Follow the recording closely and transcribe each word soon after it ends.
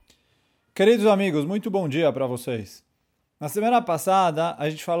Queridos amigos, muito bom dia para vocês. Na semana passada, a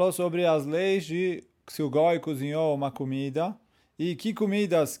gente falou sobre as leis de se o goi cozinhou uma comida e que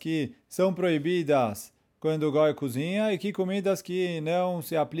comidas que são proibidas quando o goi cozinha e que comidas que não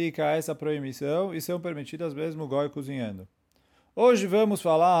se aplica a essa proibição e são permitidas mesmo o goi cozinhando. Hoje vamos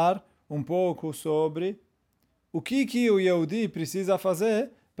falar um pouco sobre o que o Yehudi precisa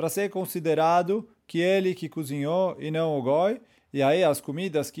fazer para ser considerado que ele que cozinhou e não o goi, e aí as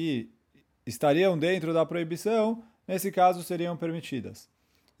comidas que estariam dentro da proibição, nesse caso seriam permitidas.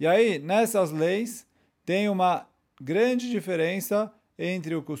 E aí, nessas leis, tem uma grande diferença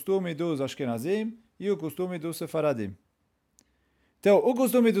entre o costume dos Ashkenazim e o costume dos Sefaradim. Então, o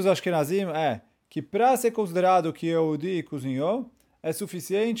costume dos Ashkenazim é que para ser considerado que o Yehudi cozinhou, é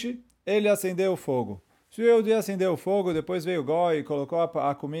suficiente ele acender o fogo. Se o Yehudi acendeu o fogo, depois veio o Goi e colocou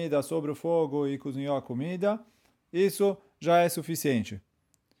a comida sobre o fogo e cozinhou a comida, isso já é suficiente.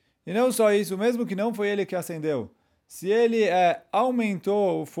 E não só isso, mesmo que não foi ele que acendeu, se ele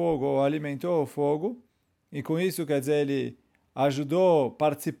aumentou o fogo ou alimentou o fogo, e com isso quer dizer ele ajudou,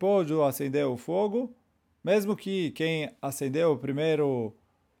 participou de acender o fogo, mesmo que quem acendeu o primeiro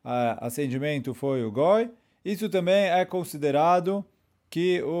acendimento foi o Goi, isso também é considerado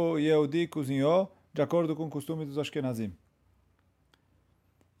que o Yehudi cozinhou de acordo com o costume dos Ashkenazim.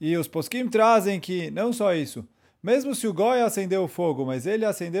 E os poskim trazem que não só isso, mesmo se o Goi acendeu o fogo, mas ele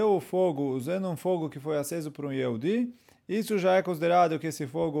acendeu o fogo usando um fogo que foi aceso por um Yehudi, isso já é considerado que esse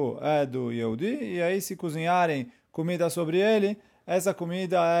fogo é do Yehudi, e aí se cozinharem comida sobre ele, essa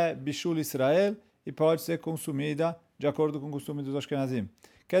comida é Bishul Israel e pode ser consumida de acordo com o costume dos Ashkenazim.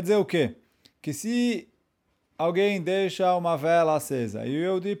 Quer dizer o quê? Que se alguém deixa uma vela acesa e o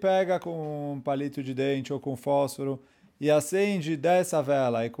Yehudi pega com um palito de dente ou com fósforo e acende dessa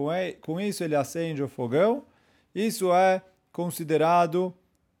vela, e com isso ele acende o fogão, isso é considerado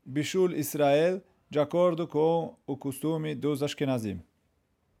Bishul Israel, de acordo com o costume dos Ashkenazim.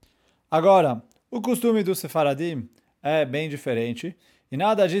 Agora, o costume dos Sefaradim é bem diferente, e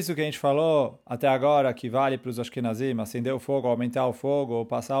nada disso que a gente falou até agora que vale para os Ashkenazim, acender o fogo, aumentar o fogo, ou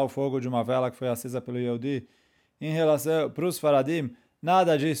passar o fogo de uma vela que foi acesa pelo Yehudi, em relação para os Faradim,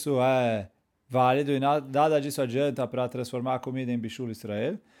 nada disso é válido e nada disso adianta para transformar a comida em Bishul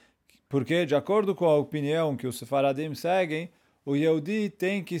Israel, porque, de acordo com a opinião que os Sefaradim seguem, o Yehudi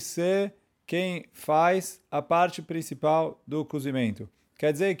tem que ser quem faz a parte principal do cozimento.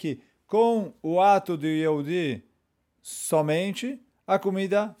 Quer dizer que, com o ato do Yehudi somente, a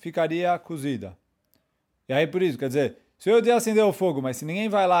comida ficaria cozida. E aí, por isso, quer dizer, se o Yehudi acender o fogo, mas se ninguém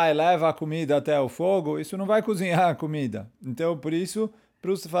vai lá e leva a comida até o fogo, isso não vai cozinhar a comida. Então, por isso,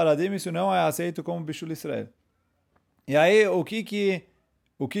 para os Sefaradim, isso não é aceito como Bishul Israel. E aí, o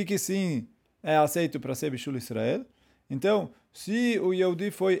que sim é aceito para ser Bishul Israel? Então, se o Yehudi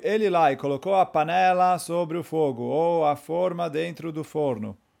foi ele lá e colocou a panela sobre o fogo, ou a forma dentro do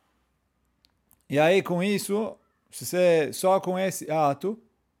forno, e aí com isso, se você, só com esse ato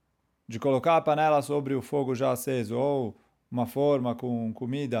de colocar a panela sobre o fogo já aceso, ou uma forma com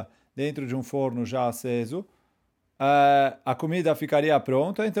comida dentro de um forno já aceso, a comida ficaria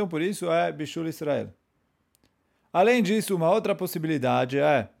pronta, então por isso é Bishul Israel. Além disso, uma outra possibilidade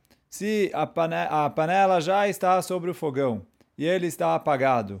é, se a panela já está sobre o fogão e ele está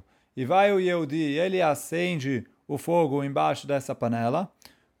apagado, e vai o Yehudi e ele acende o fogo embaixo dessa panela,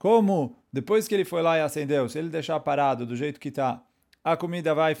 como depois que ele foi lá e acendeu, se ele deixar parado do jeito que está, a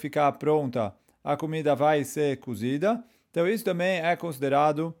comida vai ficar pronta, a comida vai ser cozida, então isso também é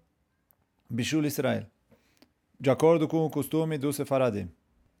considerado Bishul Israel, de acordo com o costume do Sefaradim.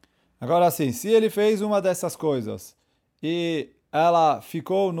 Agora sim, se ele fez uma dessas coisas e ela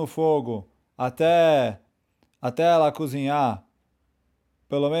ficou no fogo até ela cozinhar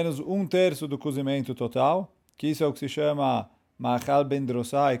pelo menos um terço do cozimento total, que isso é o que se chama machal ben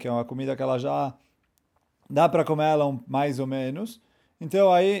drosai, que é uma comida que ela já dá para comer ela mais ou menos,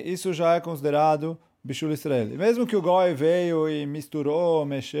 então aí isso já é considerado Bishul Israel. E mesmo que o Goi veio e misturou,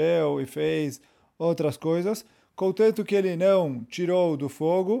 mexeu e fez outras coisas, contanto que ele não tirou do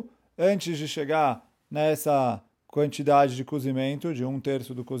fogo, antes de chegar nessa quantidade de cozimento, de um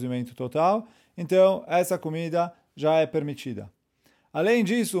terço do cozimento total, então essa comida já é permitida. Além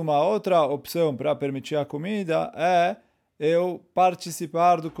disso, uma outra opção para permitir a comida é eu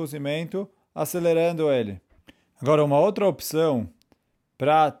participar do cozimento acelerando ele. Agora, uma outra opção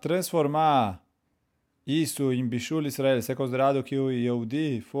para transformar isso em Bishul Israel, ser considerado que o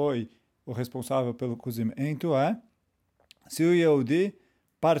Yehudi foi o responsável pelo cozimento, é se o Yehudi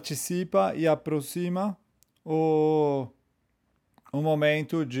participa e aproxima o, o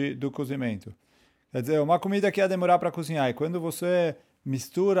momento do cozimento. Quer dizer, uma comida que ia demorar para cozinhar, e quando você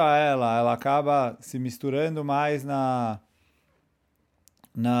mistura ela acaba se misturando mais na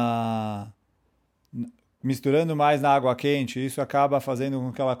misturando mais na água quente, isso acaba fazendo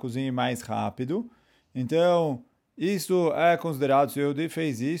com que ela cozinhe mais rápido. Então, isso é considerado, se o Yehudi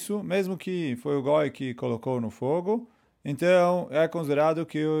fez isso, mesmo que foi o Goi que colocou no fogo, então é considerado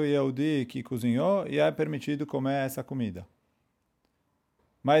que o Yehudi que cozinhou e é permitido comer essa comida.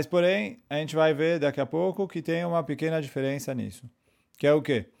 Mas, porém, a gente vai ver daqui a pouco que tem uma pequena diferença nisso. Que é o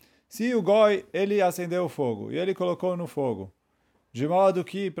quê? Se o Goi, ele acendeu o fogo e ele colocou no fogo, de modo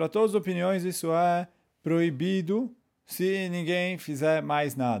que, para todas as opiniões, isso é proibido se ninguém fizer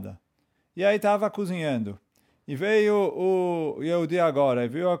mais nada. E aí estava cozinhando. E veio o Yehudi agora, e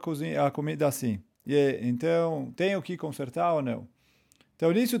viu a comida assim. Então, tem o que consertar ou não?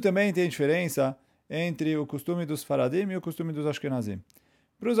 Então, nisso também tem diferença entre o costume dos Faradim e o costume dos Ashkenazim.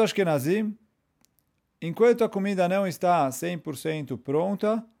 Para os Ashkenazim, enquanto a comida não está 100%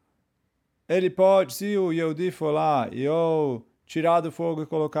 pronta, ele pode, se o Yehudi for lá e ou tirar do fogo e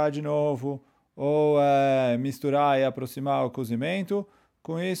colocar de novo, ou misturar e aproximar o cozimento,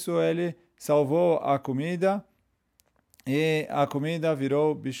 com isso ele salvou a comida e a comida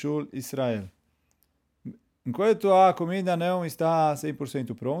virou Bishul Israel. Enquanto a comida não está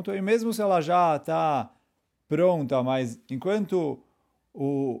 100% pronta, e mesmo se ela já está pronta, mas enquanto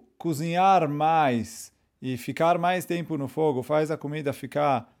o cozinhar mais e ficar mais tempo no fogo faz a comida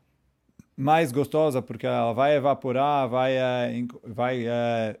ficar mais gostosa, porque ela vai evaporar, vai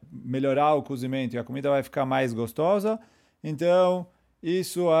melhorar o cozimento e a comida vai ficar mais gostosa, então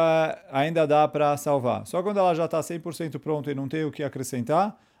isso ainda dá para salvar. Só quando ela já está 100% pronta e não tem o que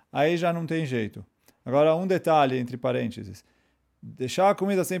acrescentar, aí já não tem jeito. Agora, um detalhe entre parênteses. Deixar a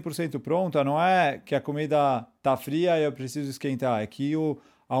comida 100% pronta não é que a comida está fria e eu preciso esquentar, é que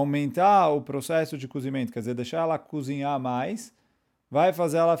aumentar o processo de cozimento, quer dizer, deixar ela cozinhar mais, vai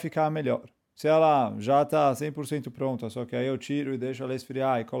fazer ela ficar melhor. Se ela já está 100% pronta, só que aí eu tiro e deixo ela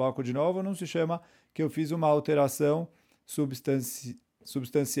esfriar e coloco de novo, não se chama que eu fiz uma alteração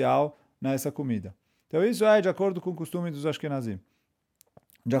substancial nessa comida. Então isso é de acordo com o costume dos Ashkenazim.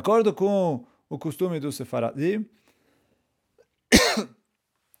 De acordo com o costume dos Sefaradim,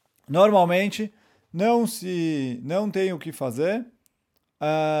 normalmente não tem o que fazer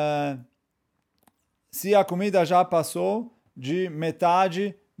se a comida já passou de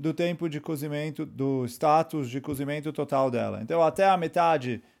metade do tempo de cozimento, do status de cozimento total dela. Então, até a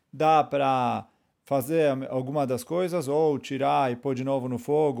metade dá para fazer alguma das coisas, ou tirar e pôr de novo no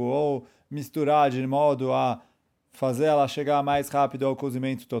fogo, ou misturar de modo a fazer ela chegar mais rápido ao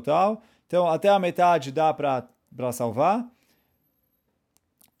cozimento total. Então, até a metade dá para salvar.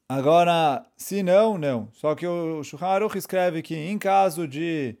 Agora, se não, não. Só que o Shulchan Aruch escreve que em caso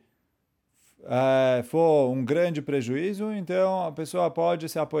de for um grande prejuízo, então a pessoa pode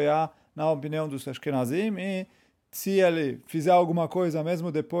se apoiar na opinião dos Ashkenazim e se ele fizer alguma coisa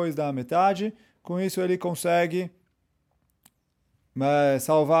mesmo depois da metade, com isso ele consegue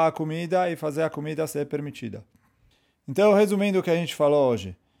salvar a comida e fazer a comida ser permitida. Então, resumindo o que a gente falou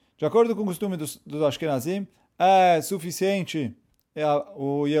hoje, de acordo com o costume dos Ashkenazim, é suficiente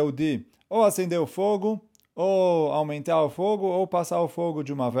o Yehudi ou acender o fogo, ou aumentar o fogo, ou passar o fogo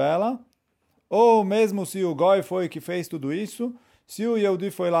de uma vela, ou mesmo se o Goi foi que fez tudo isso, se o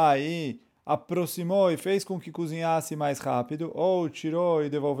Yehudi foi lá e aproximou e fez com que cozinhasse mais rápido, ou tirou e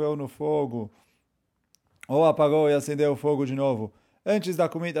devolveu no fogo, ou apagou e acendeu o fogo de novo, antes da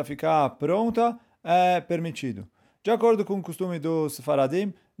comida ficar pronta, é permitido. De acordo com o costume dos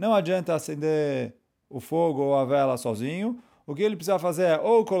Faradim, não adianta acender o fogo ou a vela sozinho. O que ele precisa fazer é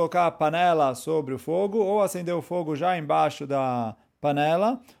ou colocar a panela sobre o fogo, ou acender o fogo já embaixo da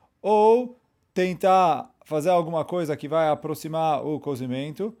panela, ou tentar fazer alguma coisa que vai aproximar o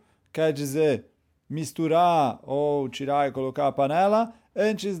cozimento, quer dizer, misturar ou tirar e colocar a panela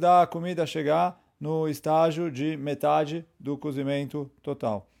antes da comida chegar no estágio de metade do cozimento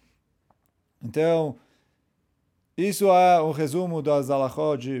total. Então, isso é o resumo das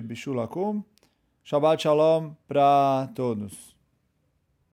halachot de Bishul Hakum. Shabbat Shalom para todos.